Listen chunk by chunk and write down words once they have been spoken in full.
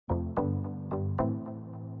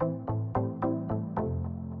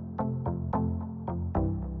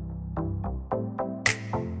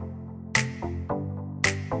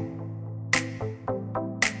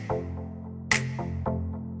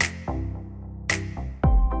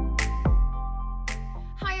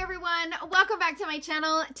welcome back to my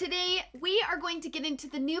channel. Today we are going to get into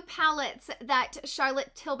the new palettes that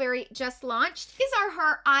Charlotte Tilbury just launched. These are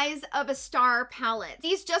her Eyes of a Star palettes.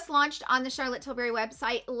 These just launched on the Charlotte Tilbury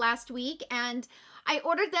website last week, and I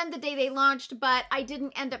ordered them the day they launched, but I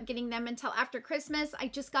didn't end up getting them until after Christmas. I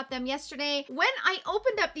just got them yesterday. When I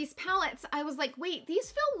opened up these palettes, I was like, wait,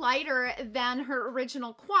 these feel lighter than her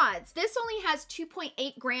original quads. This only has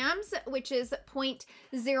 2.8 grams, which is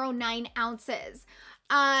 0.09 ounces.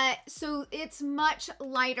 So it's much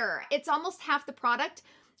lighter. It's almost half the product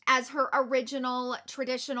as her original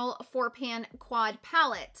traditional 4-pan quad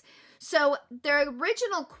palette. So their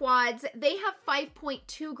original quads, they have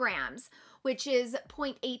 5.2 grams, which is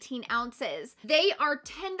 0.18 ounces. They are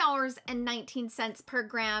 $10.19 per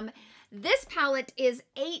gram. This palette is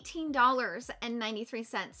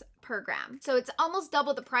 $18.93 per gram. So it's almost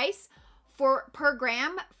double the price per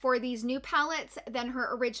gram for these new palettes than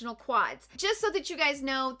her original quads. Just so that you guys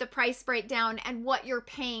know the price breakdown and what you're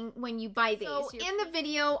paying when you buy these. So in the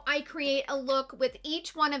video, I create a look with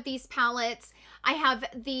each one of these palettes. I have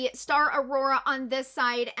the Star Aurora on this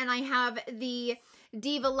side, and I have the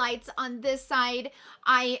Diva Lights on this side.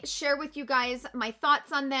 I share with you guys my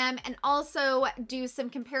thoughts on them and also do some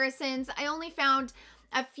comparisons. I only found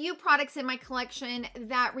a few products in my collection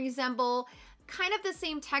that resemble kind of the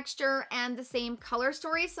same texture and the same color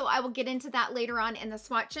story, so I will get into that later on in the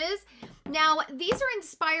swatches. Now, these are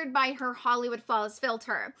inspired by her Hollywood Flawless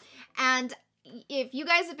filter, and if you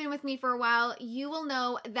guys have been with me for a while, you will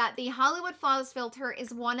know that the Hollywood Flawless filter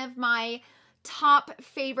is one of my top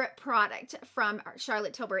favorite product from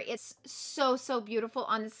Charlotte Tilbury. It's so beautiful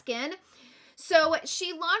on the skin. So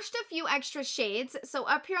she launched a few extra shades. So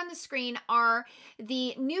up here on the screen are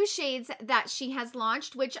the new shades that she has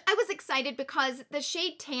launched, which I was excited because the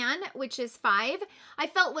shade Tan, which is 5, I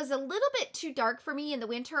felt was a little bit too dark for me in the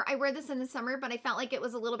winter. I wear this in the summer, but I felt like it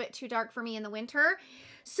was a little bit too dark for me in the winter.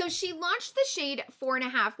 So she launched the shade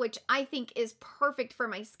 4.5, which I think is perfect for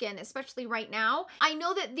my skin, especially right now. I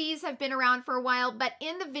know that these have been around for a while, but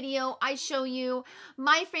in the video, I show you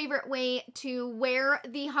my favorite way to wear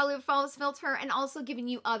the Hollywood Flawless filter and also giving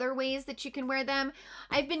you other ways that you can wear them.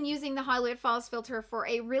 I've been using the Hollywood Flawless filter for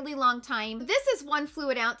a really long time. This is 1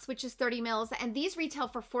 fluid ounce, which is 30 mils, and these retail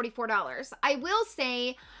for $44. I will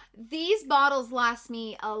say these bottles last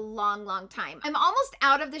me a long time. I'm almost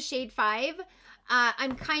out of the shade 5.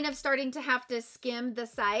 I'm kind of starting to have to skim the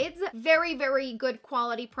sides. Very good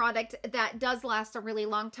quality product that does last a really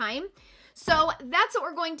long time. So that's what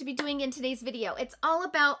we're going to be doing in today's video. It's all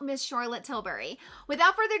about Miss Charlotte Tilbury.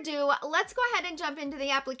 Without further ado, let's go ahead and jump into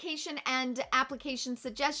the application and application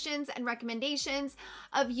suggestions and recommendations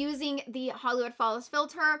of using the Hollywood Flawless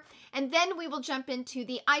filter. And then we will jump into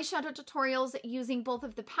the eyeshadow tutorials using both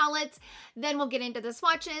of the palettes. Then we'll get into the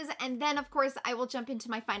swatches. And then of course I will jump into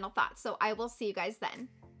my final thoughts. So I will see you guys then.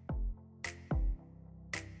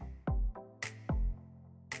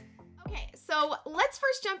 So let's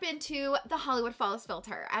first jump into the Hollywood Flawless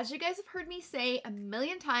filter. As you guys have heard me say a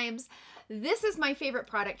million times, this is my favorite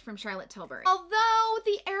product from Charlotte Tilbury. Although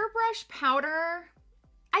the airbrush powder,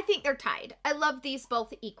 I think they're tied. I love these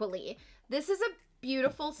both equally. This is a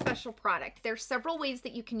beautiful special product. There's several ways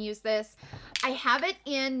that you can use this. I have it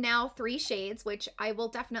in now 3 shades, which I will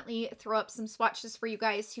definitely throw up some swatches for you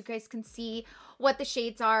guys so you guys can see what the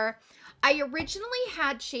shades are. I originally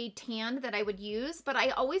had shade Tan that I would use, but I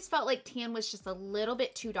always felt like Tan was just a little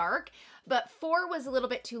bit too dark, but 4 was a little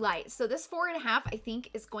bit too light. So this 4.5 I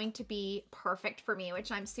think is going to be perfect for me,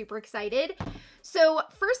 which I'm super excited. So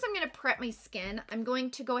first I'm going to prep my skin. I'm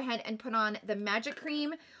going to go ahead and put on the Magic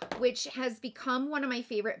Cream, which has become one of my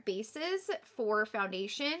favorite bases for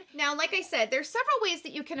foundation. Now, like I said, there's several ways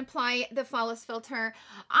that you can apply the Flawless filter.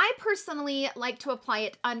 I personally like to apply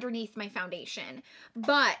it underneath my foundation,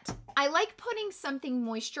 but I like putting something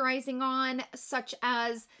moisturizing on, such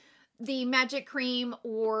as the Magic Cream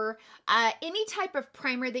or any type of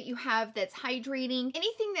primer that you have that's hydrating.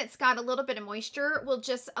 Anything that's got a little bit of moisture will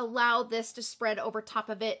just allow this to spread over top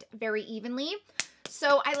of it very evenly.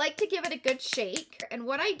 So I like to give it a good shake. And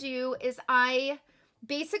what I do is I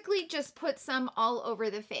basically just put some all over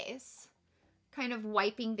the face, kind of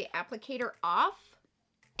wiping the applicator off.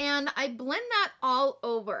 And I blend that all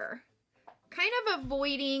over, kind of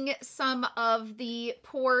avoiding some of the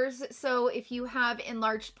pores. So if you have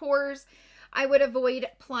enlarged pores, I would avoid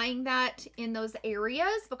applying that in those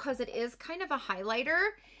areas because it is kind of a highlighter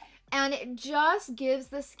and it just gives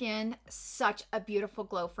the skin such a beautiful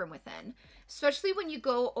glow from within. Especially when you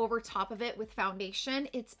go over top of it with foundation,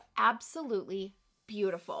 it's absolutely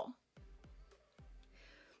beautiful.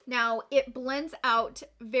 Now it blends out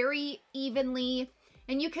very evenly,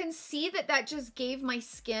 and you can see that that just gave my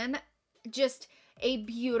skin just a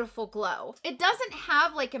beautiful glow. It doesn't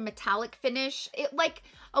have like a metallic finish. It like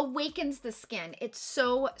awakens the skin. It's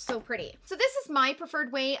so, so pretty. So this is my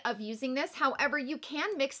preferred way of using this. However, you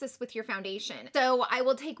can mix this with your foundation. So I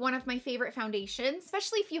will take one of my favorite foundations,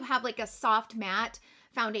 especially if you have like a soft matte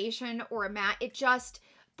foundation or a matte, it just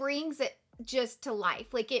brings it just to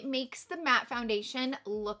life. Like it makes the matte foundation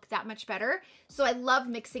look that much better. So I love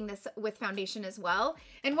mixing this with foundation as well.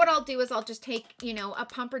 And what I'll do is I'll just take, you know, a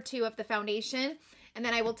pump or two of the foundation, and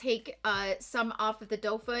then I will take some off of the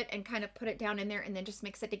doe foot and kind of put it down in there and then just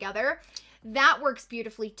mix it together. That works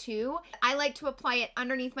beautifully too. I like to apply it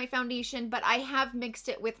underneath my foundation, but I have mixed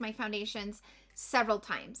it with my foundations several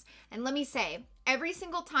times. And let me say, every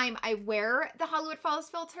single time I wear the Hollywood Falls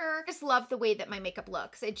filter, I just love the way that my makeup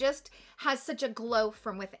looks. It just has such a glow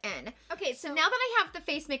from within. Okay, so now that I have the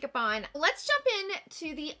face makeup on, let's jump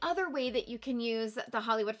into the other way that you can use the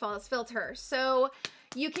Hollywood Falls filter. So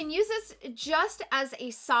you can use this just as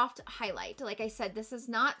a soft highlight. Like I said, this is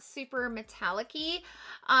not super metallic-y.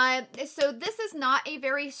 So this is not a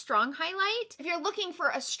very strong highlight. If you're looking for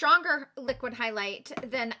a stronger liquid highlight,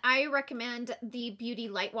 then I recommend the Beauty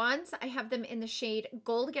Light Wands. I have them in the shade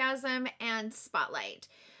Goldgasm and Spotlight.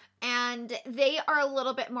 And they are a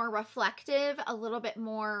little bit more reflective, a little bit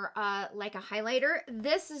more like a highlighter.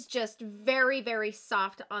 This is just very, very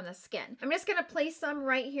soft on the skin. I'm just gonna place some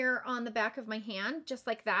right here on the back of my hand, just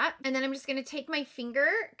like that. And then I'm just gonna take my finger,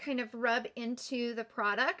 kind of rub into the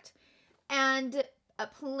product, and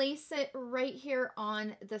place it right here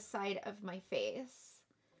on the side of my face.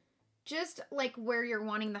 Just like where you're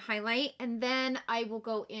wanting the highlight. And then I will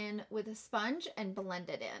go in with a sponge and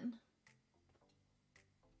blend it in.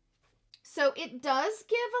 So it does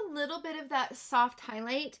give a little bit of that soft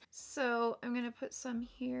highlight. So I'm gonna put some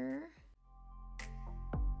here.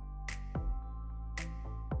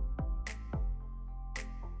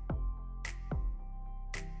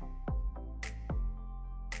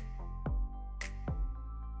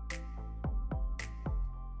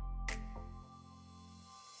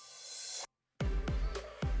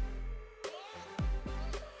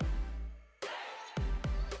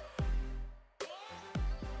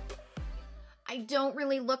 I don't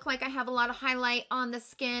really look like I have a lot of highlight on the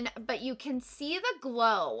skin, but you can see the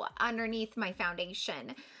glow underneath my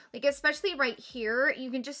foundation. Like especially right here, you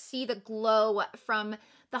can just see the glow from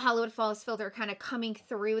the Hollywood Falls filter kind of coming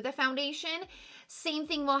through the foundation. Same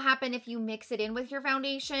thing will happen if you mix it in with your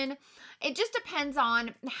foundation. It just depends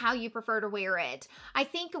on how you prefer to wear it. I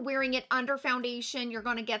think wearing it under foundation, you're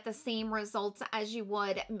going to get the same results as you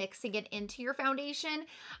would mixing it into your foundation.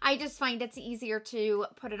 I just find it's easier to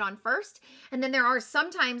put it on first. And then there are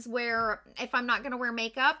some times where if I'm not going to wear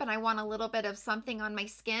makeup and I want a little bit of something on my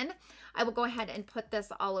skin, I will go ahead and put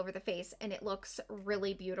this all over the face and it looks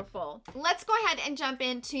really beautiful. Let's go ahead and jump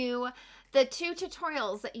into the 2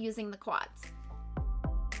 tutorials using the quads.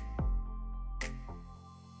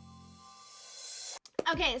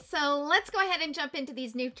 Okay, so let's go ahead and jump into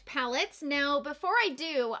these new palettes. Now, before I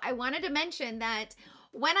do, I wanted to mention that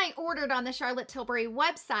when I ordered on the Charlotte Tilbury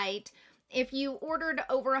website, if you ordered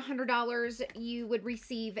over $100, you would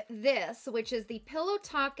receive this, which is the Pillow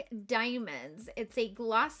Talk Diamonds. It's a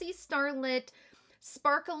glossy starlit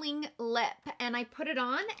sparkling lip, and I put it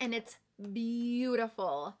on and it's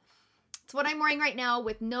beautiful. It's what I'm wearing right now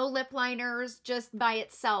with no lip liners, just by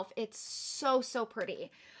itself. It's so, so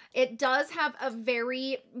pretty. It does have a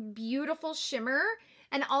very beautiful shimmer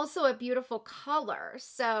and also a beautiful color.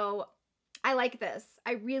 So I like this.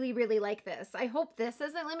 I really, really like this. I hope this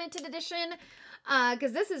is a limited edition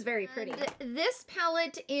because this is very pretty. And this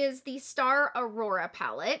palette is the Star Aura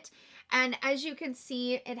palette. And as you can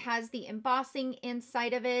see, it has the embossing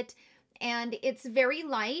inside of it. And it's very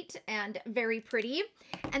light and very pretty.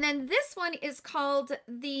 And then this one is called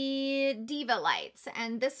the Diva Lights.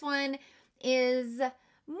 And this one is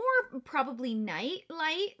more probably night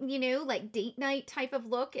light, you know, like date night type of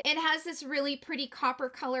look. It has this really pretty copper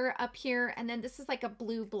color up here, and then this is like a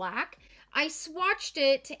blue black. I swatched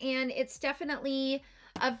it and it's definitely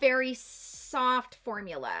a very soft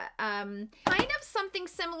formula. Kind of something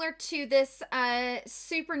similar to this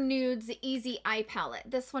Super Nudes Easy Eye palette.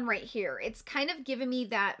 This one right here. It's kind of giving me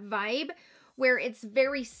that vibe where it's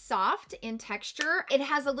very soft in texture. It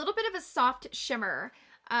has a little bit of a soft shimmer.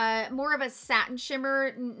 More of a satin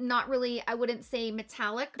shimmer, not really, I wouldn't say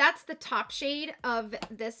metallic. That's the top shade of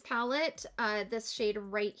this palette, this shade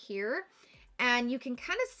right here. And you can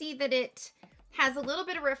kind of see that it has a little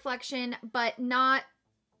bit of reflection, but not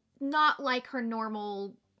like her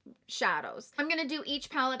normal shadows. I'm gonna do each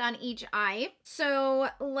palette on each eye. So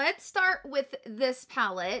let's start with this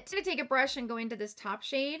palette. I'm gonna take a brush and go into this top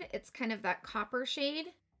shade. It's kind of that copper shade.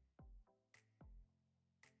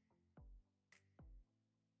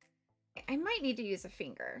 I might need to use a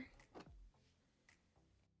finger.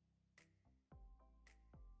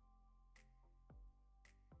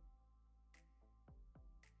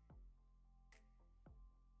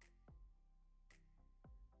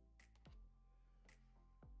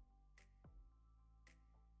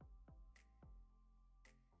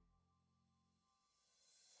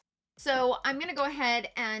 So I'm going to go ahead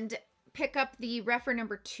and pick up the Refer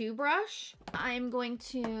number 2 brush. I'm going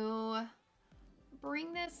to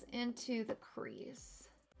bring this into the crease.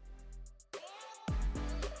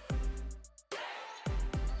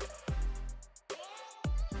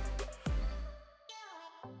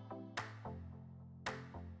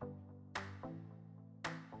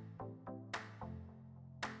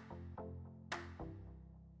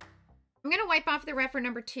 I'm going to wipe off the Refer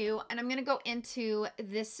number 2, and I'm going to go into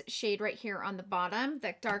this shade right here on the bottom,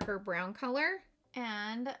 that darker brown color.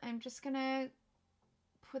 And I'm just going to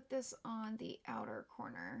put this on the outer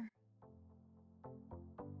corner.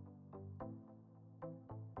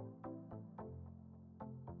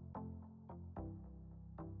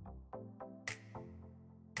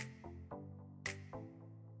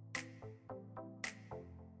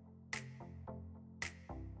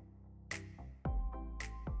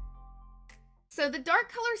 So the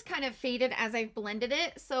dark color's kind of faded as I've blended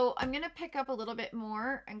it, so I'm going to pick up a little bit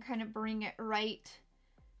more and kind of bring it right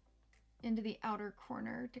into the outer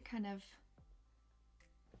corner to kind of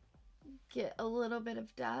get a little bit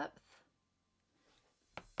of depth.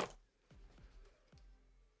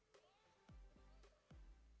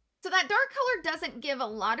 So that dark color doesn't give a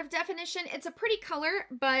lot of definition. It's a pretty color,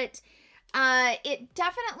 but it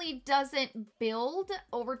definitely doesn't build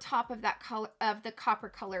over top of that color, of the copper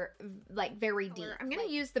color, like very deep. I'm going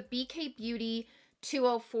to use the BK Beauty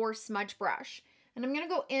 204 smudge brush, and I'm going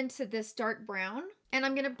to go into this dark brown, and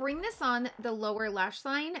I'm going to bring this on the lower lash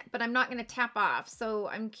line, but I'm not going to tap off. So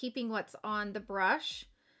I'm keeping what's on the brush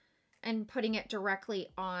and putting it directly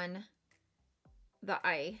on the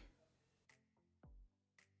eye.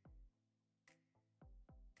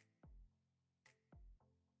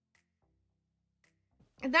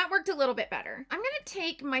 That worked a little bit better. I'm going to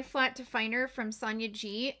take my flat definer from Sonia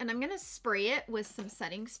G, and I'm going to spray it with some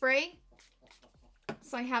setting spray.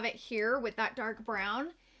 So I have it here with that dark brown.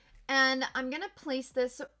 And I'm going to place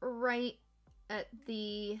this right at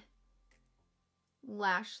the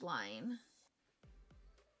lash line.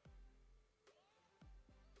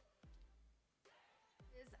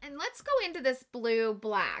 And let's go into this blue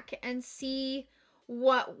black and see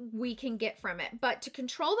what we can get from it. But to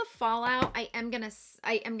control the fallout, I am gonna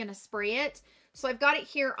spray it. So I've got it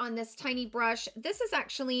here on this tiny brush. This is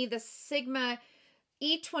actually the Sigma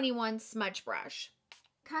E21 smudge brush.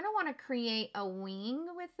 Kind of want to create a wing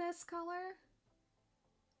with this color,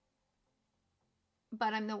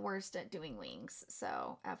 but I'm the worst at doing wings,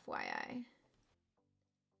 so FYI.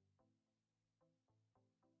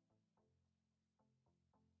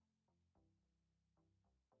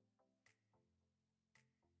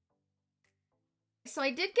 So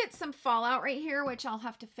I did get some fallout right here, which I'll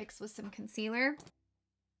have to fix with some concealer.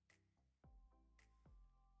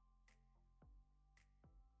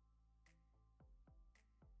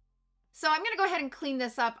 So I'm going to go ahead and clean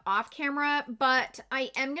this up off camera, but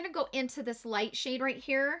I am going to go into this light shade right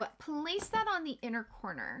here, but place that on the inner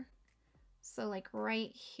corner. So like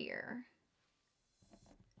right here.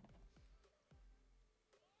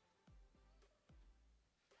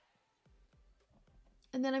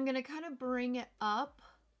 And then I'm going to kind of bring it up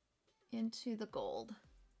into the gold.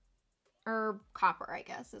 Or copper, I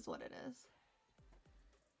guess, is what it is.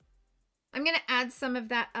 I'm going to add some of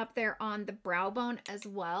that up there on the brow bone as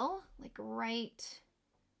well. Like right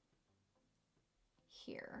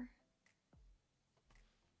here.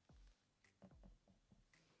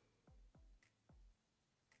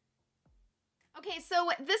 Okay, so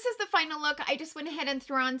this is the final look. I just went ahead and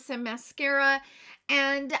threw on some mascara,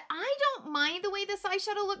 and I don't mind the way this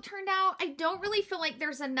eyeshadow look turned out. I don't really feel like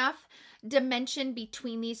there's enough dimension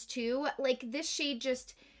between these two. Like this shade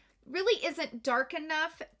just really isn't dark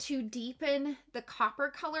enough to deepen the copper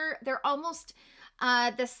color. They're almost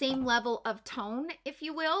the same level of tone, if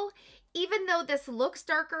you will. Even though this looks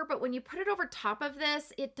darker, but when you put it over top of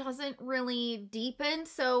this, it doesn't really deepen.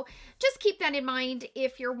 So just keep that in mind.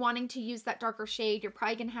 If you're wanting to use that darker shade, you're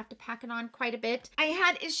probably gonna have to pack it on quite a bit. I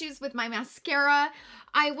had issues with my mascara.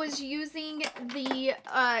 I was using the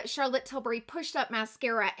Charlotte Tilbury Pushed Up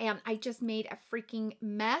Mascara, and I just made a freaking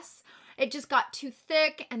mess. It just got too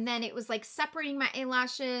thick, and then it was like separating my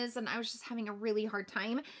eyelashes, and I was just having a really hard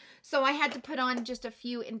time. So I had to put on just a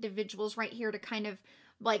few individuals right here to kind of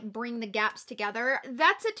like bring the gaps together.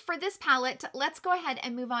 That's it for this palette. Let's go ahead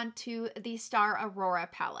and move on to the Star Aurora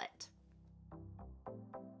palette.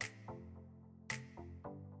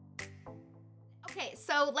 Okay,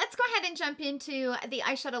 so let's go ahead and jump into the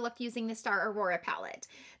eyeshadow look using the Star Aurora palette.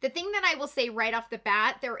 The thing that I will say right off the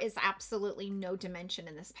bat, there is absolutely no dimension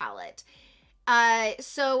in this palette.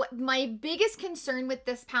 So my biggest concern with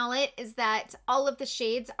this palette is that all of the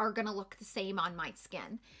shades are gonna look the same on my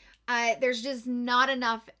skin. There's just not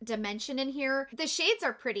enough dimension in here. The shades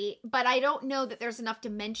are pretty, but I don't know that there's enough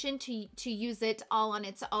dimension to use it all on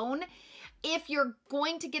its own. If you're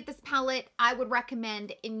going to get this palette, I would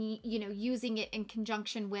recommend using it in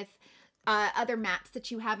conjunction with other mattes that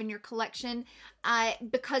you have in your collection,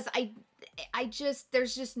 because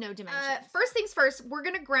there's just no dimension. First things first, we're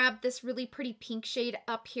gonna grab this really pretty pink shade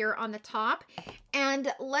up here on the top,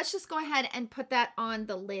 and let's just go ahead and put that on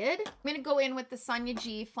the lid. I'm gonna go in with the Sonia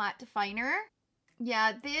G Flat Definer.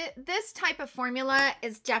 Yeah, this type of formula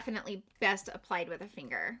is definitely best applied with a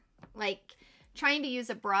finger. Like, trying to use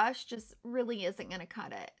a brush just really isn't gonna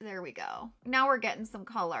cut it. There we go. Now we're getting some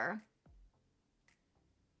color.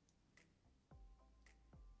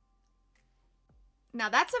 Now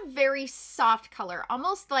that's a very soft color,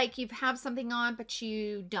 almost like you have something on, but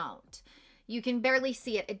you don't. You can barely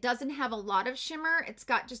see it. It doesn't have a lot of shimmer. It's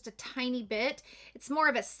got just a tiny bit. It's more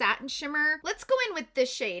of a satin shimmer. Let's go in with this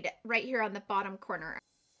shade right here on the bottom corner.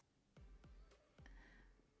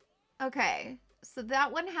 Okay, so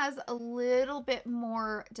that one has a little bit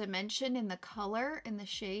more dimension in the color, in the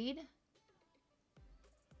shade.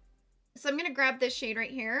 So I'm gonna grab this shade right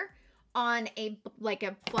here on a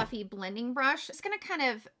fluffy blending brush. Just gonna kind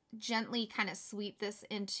of gently kind of sweep this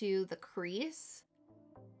into the crease.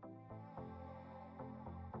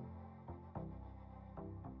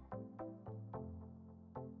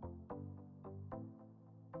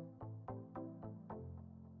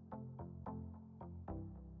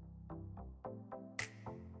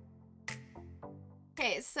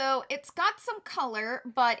 Okay, so it's got some color,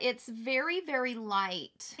 but it's very, very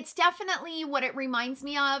light. It's definitely what it reminds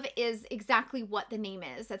me of is exactly what the name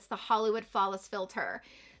is. It's the Hollywood Flawless Filter.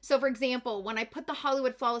 So for example, when I put the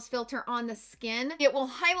Hollywood Flawless Filter on the skin, it will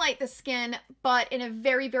highlight the skin, but in a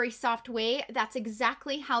very, very soft way. That's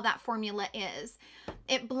exactly how that formula is.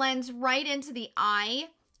 It blends right into the eye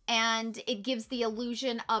and it gives the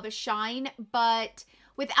illusion of a shine, but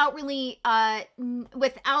without really,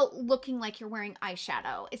 without looking like you're wearing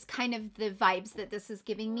eyeshadow. It's kind of the vibes that this is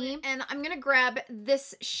giving me. And I'm gonna grab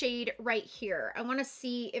this shade right here. I wanna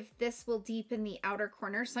see if this will deepen the outer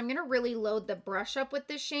corner. So I'm gonna really load the brush up with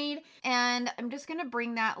this shade. And I'm just gonna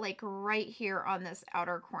bring that like right here on this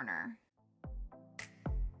outer corner.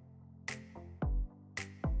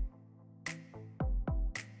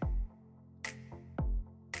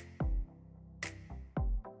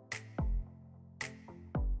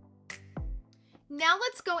 Now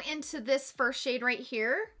let's go into this first shade right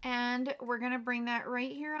here, and we're gonna bring that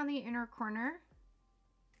right here on the inner corner.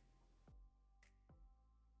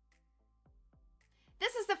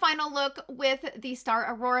 This is the final look with the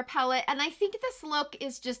Star Aurora palette, and I think this look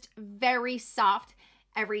is just very soft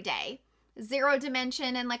every day. Zero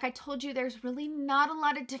dimension, and like I told you, there's really not a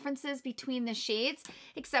lot of differences between the shades,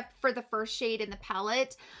 except for the first shade in the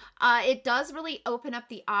palette. It does really open up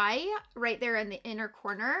the eye right there in the inner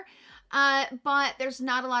corner. But there's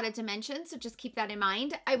not a lot of dimension, so just keep that in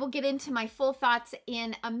mind. I will get into my full thoughts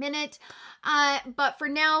in a minute, but for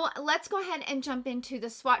now, let's go ahead and jump into the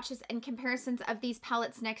swatches and comparisons of these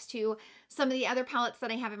palettes next to some of the other palettes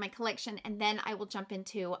that I have in my collection, and then I will jump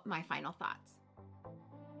into my final thoughts.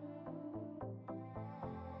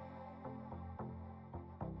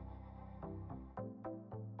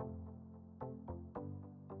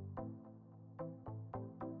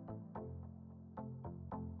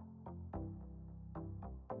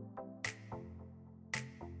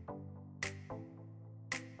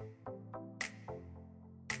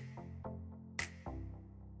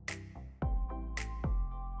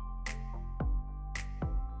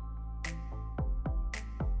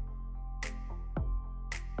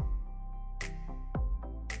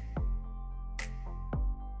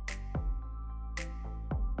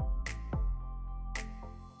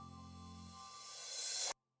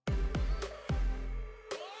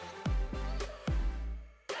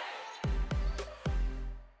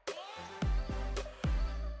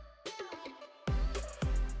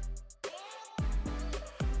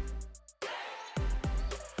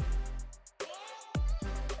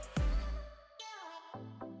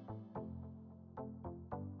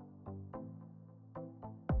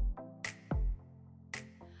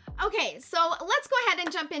 Okay, so let's go ahead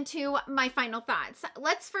and jump into my final thoughts.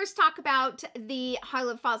 Let's first talk about the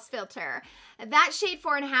Hollywood False filter. That shade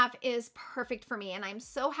 4.5 is perfect for me, and I'm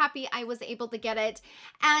so happy I was able to get it.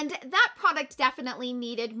 And that product definitely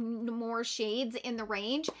needed more shades in the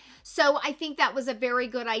range. So I think that was a very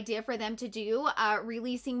good idea for them to do,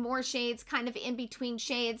 releasing more shades kind of in between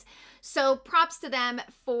shades. So props to them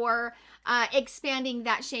for expanding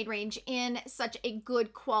that shade range in such a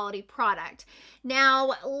good quality product.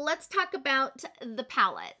 Now, let's talk about the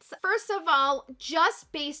palettes. First of all,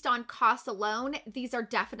 just based on cost alone, these are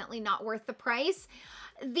definitely not worth the price.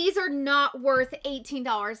 These are not worth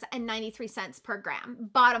 $18.93 per gram.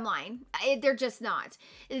 Bottom line, they're just not.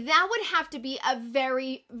 That would have to be a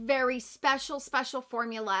very, very special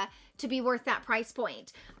formula to be worth that price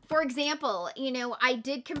point. For example, you know, I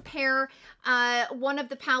did compare one of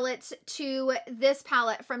the palettes to this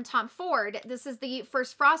palette from Tom Ford. This is the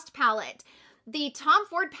First Frost palette. The Tom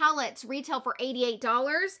Ford palettes retail for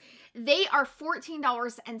 $88. They are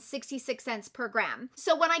 $14.66 per gram.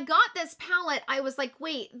 So when I got this palette, I was like,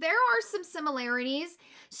 wait, there are some similarities.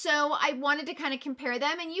 So I wanted to kind of compare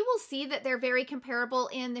them, and you will see that they're very comparable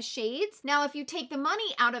in the shades. Now, if you take the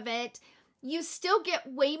money out of it, you still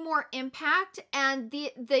get way more impact, and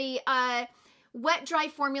the wet dry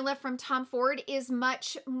formula from Tom Ford is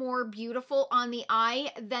much more beautiful on the eye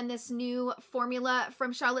than this new formula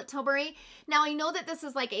from Charlotte Tilbury. Now, I know that this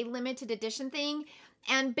is like a limited edition thing,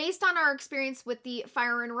 and based on our experience with the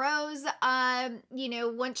Fire and Rose, you know,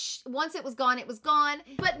 once it was gone, it was gone.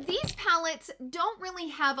 But these palettes don't really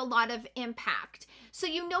have a lot of impact. So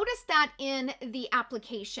you notice that in the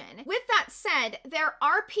application. With that said, there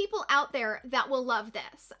are people out there that will love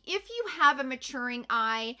this. If you have a maturing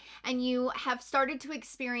eye and you have started to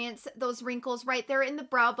experience those wrinkles right there in the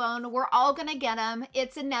brow bone, we're all gonna get them.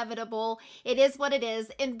 It's inevitable. It is what it is.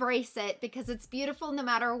 Embrace it because it's beautiful no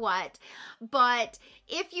matter what. But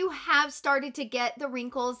if you have started to get the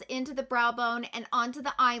wrinkles into the brow bone and onto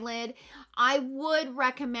the eyelid, I would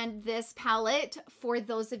recommend this palette for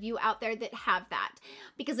those of you out there that have that,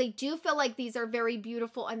 because I do feel like these are very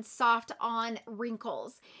beautiful and soft on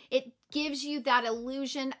wrinkles. It gives you that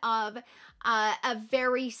illusion of a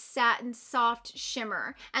very satin soft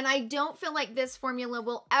shimmer. And I don't feel like this formula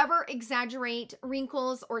will ever exaggerate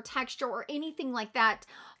wrinkles or texture or anything like that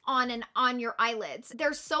on your eyelids.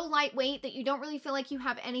 They're so lightweight that you don't really feel like you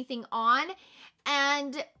have anything on,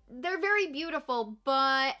 and they're very beautiful,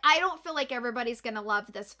 but I don't feel like everybody's gonna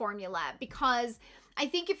love this formula, because I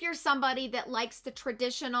think if you're somebody that likes the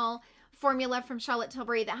traditional formula from Charlotte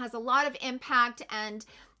Tilbury that has a lot of impact and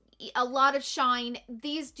a lot of shine,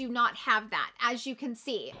 these do not have that, as you can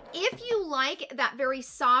see. If you like that very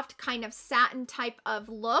soft kind of satin type of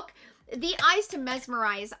look, the Eyes to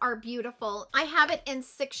Mesmerize are beautiful. I have it in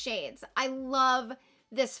 6 shades. I love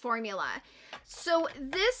this formula. So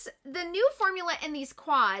the new formula in these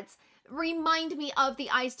quads remind me of the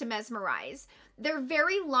Eyes to Mesmerize. They're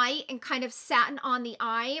very light and kind of satin on the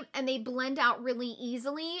eye, and they blend out really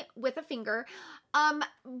easily with a finger,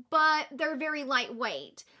 but they're very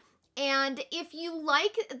lightweight. And if you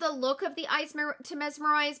like the look of the Eyes to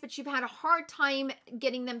Mesmerize, but you've had a hard time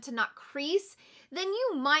getting them to not crease, then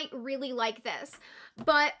you might really like this.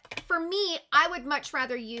 But for me, I would much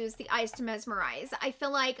rather use the Eyes to Mesmerize. I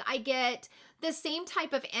feel like I get the same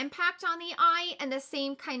type of impact on the eye and the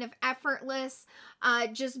same kind of effortless,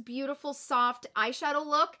 just beautiful, soft eyeshadow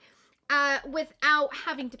look without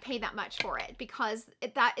having to pay that much for it, because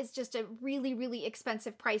that is just a really, really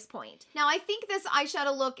expensive price point. Now, I think this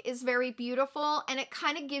eyeshadow look is very beautiful, and it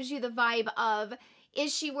kind of gives you the vibe of,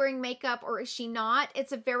 is she wearing makeup or is she not?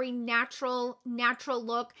 It's a very natural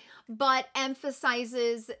look, but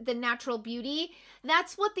emphasizes the natural beauty.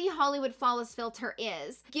 That's what the Hollywood Flawless filter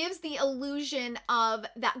is. Gives the illusion of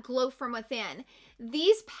that glow from within.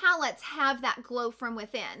 These palettes have that glow from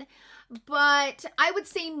within, but I would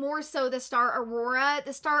say more so the Star Aurora.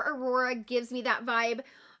 The Star Aurora gives me that vibe.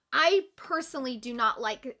 I personally do not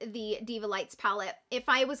like the Diva Lights palette. If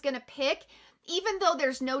I was gonna pick, even though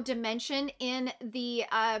there's no dimension in the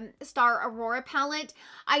Star Aurora palette,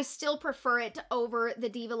 I still prefer it over the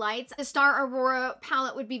Diva Lights. The Star Aurora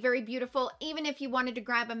palette would be very beautiful, even if you wanted to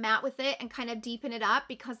grab a matte with it and kind of deepen it up,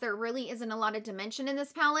 because there really isn't a lot of dimension in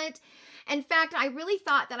this palette. In fact, I really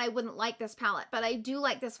thought that I wouldn't like this palette, but I do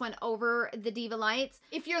like this one over the Diva Lights.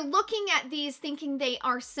 If you're looking at these thinking they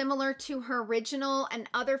are similar to her original and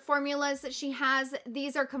other formulas that she has,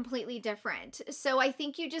 these are completely different. So I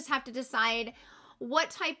think you just have to decide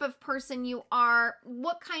what type of person you are,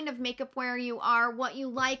 what kind of makeup wearer you are, what you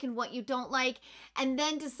like and what you don't like, and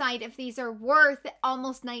then decide if these are worth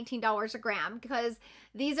almost $19 a gram, because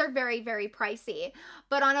these are very, very pricey.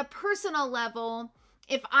 But on a personal level,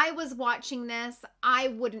 if I was watching this, I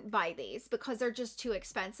wouldn't buy these because they're just too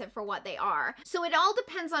expensive for what they are. So it all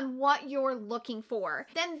depends on what you're looking for.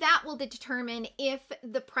 Then that will determine if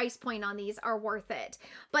the price point on these are worth it.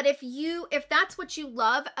 But if that's what you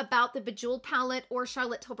love about the Bejeweled palette or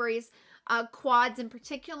Charlotte Tilbury's quads in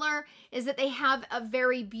particular, is that they have a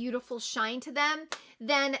very beautiful shine to them,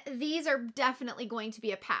 then these are definitely going to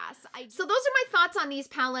be a pass. So those are my thoughts on these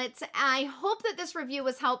palettes. I hope that this review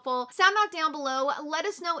was helpful. Sound out down below. Let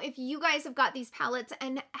us know if you guys have got these palettes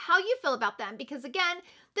and how you feel about them, because again,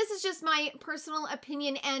 this is just my personal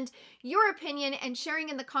opinion, and your opinion and sharing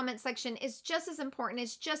in the comment section is just as important,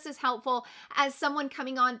 is just as helpful as someone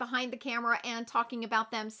coming on behind the camera and talking about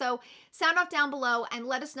them. So sound off down below and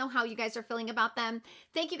let us know how you guys are feeling about them.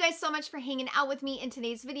 Thank you guys so much for hanging out with me in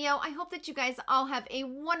today's video. I hope that you guys all have a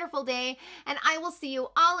wonderful day, and I will see you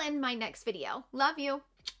all in my next video. Love you.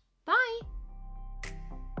 Bye.